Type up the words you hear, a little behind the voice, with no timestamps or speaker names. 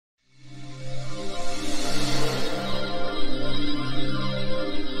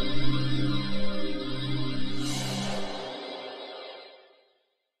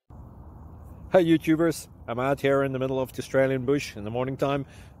Hey YouTubers, I'm out here in the middle of the Australian bush in the morning time.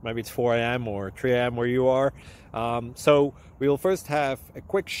 Maybe it's 4 a.m. or 3 a.m. where you are. So we will first have a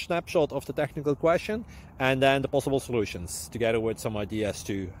quick snapshot of the technical question and then the possible solutions, together with some ideas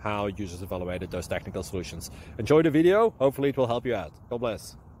to how users evaluated those technical solutions. Enjoy the video, hopefully it will help you out. God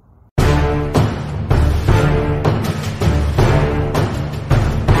bless.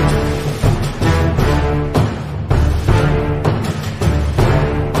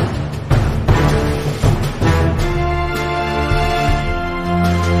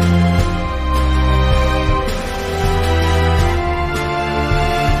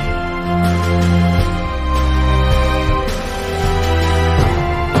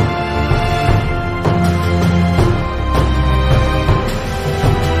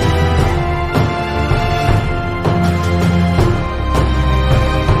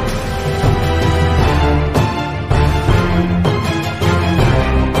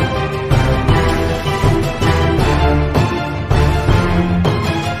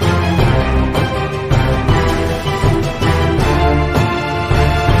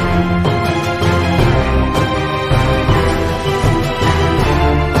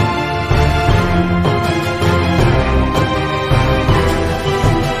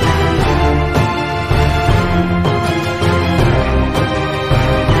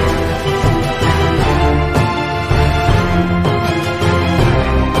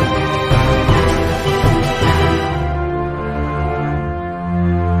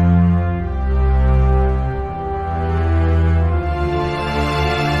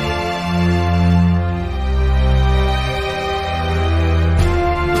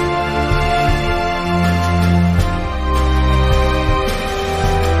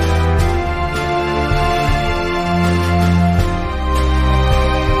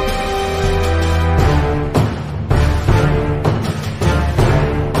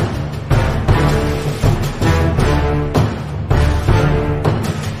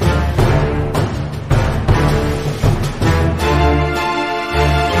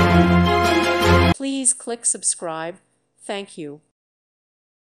 Please click subscribe. Thank you.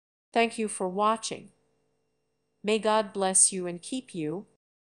 Thank you for watching. May God bless you and keep you.